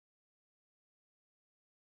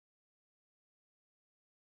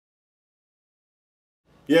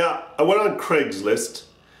Yeah, I went on Craigslist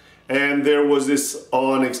and there was this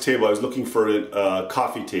onyx table. I was looking for a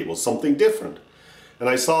coffee table, something different. And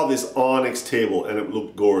I saw this onyx table and it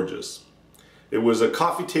looked gorgeous. It was a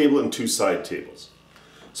coffee table and two side tables.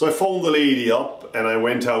 So I phoned the lady up and I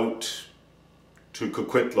went out to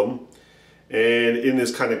Coquitlam and in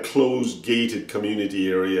this kind of closed gated community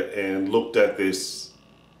area and looked at this,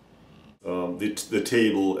 the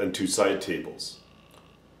table and two side tables.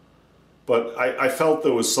 But I felt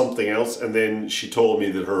there was something else, and then she told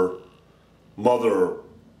me that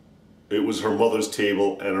it was her mother's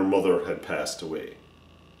table and her mother had passed away.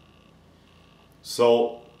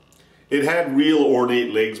 So it had real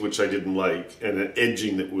ornate legs, which I didn't like, and an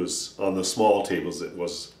edging that was on the small tables that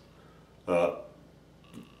was a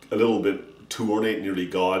little bit too ornate, nearly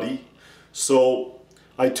gaudy. So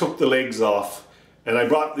I took the legs off and I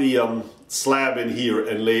brought the slab in here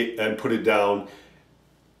and put it down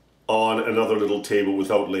on another little table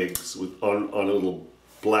without legs, on a little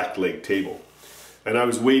black leg table. And I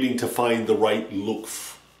was waiting to find the right look.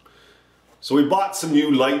 So we bought some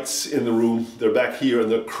new lights in the room. They're back here and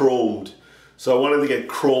they're chromed. So I wanted to get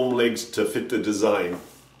chrome legs to fit the design.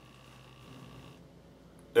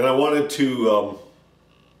 And I wanted to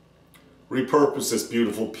repurpose this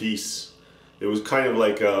beautiful piece. It was kind of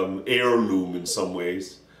like an heirloom in some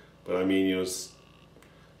ways. But I mean, you know, it's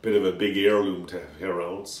a bit of a big heirloom to have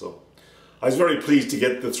around. So I was very pleased to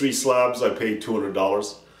get the 3 slabs. I paid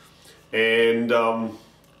 $200. And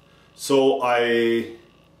so I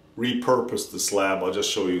repurposed the slab. I'll just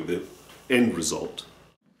show you the end result.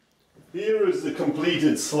 Here is the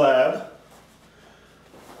completed slab.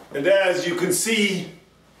 And as you can see,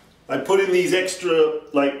 I put in these extra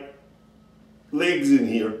like legs in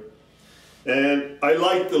here. And I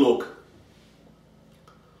like the look.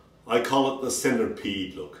 I call it the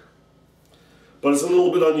centipede look. But it's a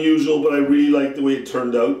little bit unusual, but I really like the way it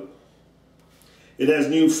turned out. It has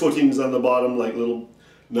new footings on the bottom, like little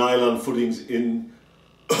nylon footings in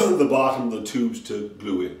the bottom of the tubes to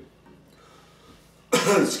glue in.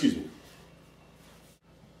 Excuse me.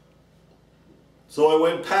 So I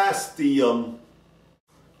went past the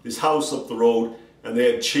this house up the road and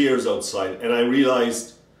they had chairs outside, and I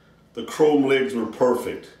realized the chrome legs were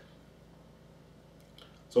perfect.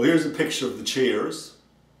 So here's a picture of the chairs.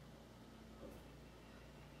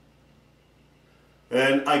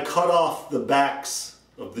 And I cut off the backs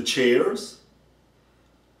of the chairs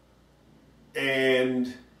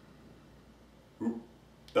and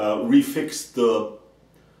refixed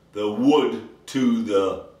the wood to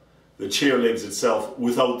the chair legs itself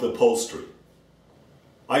without the upholstery.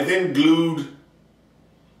 I then glued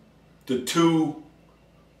the two,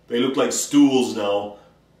 they look like stools now,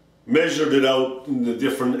 measured it out in the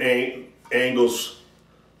different angles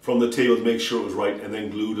from the table to make sure it was right, and then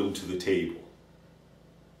glued them to the table.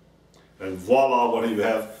 And voila, what do you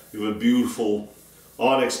have? You have a beautiful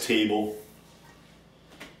onyx table.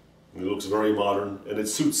 It looks very modern, and it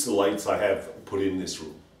suits the lights I have put in this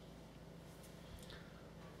room.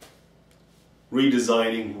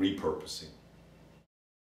 Redesigning, repurposing.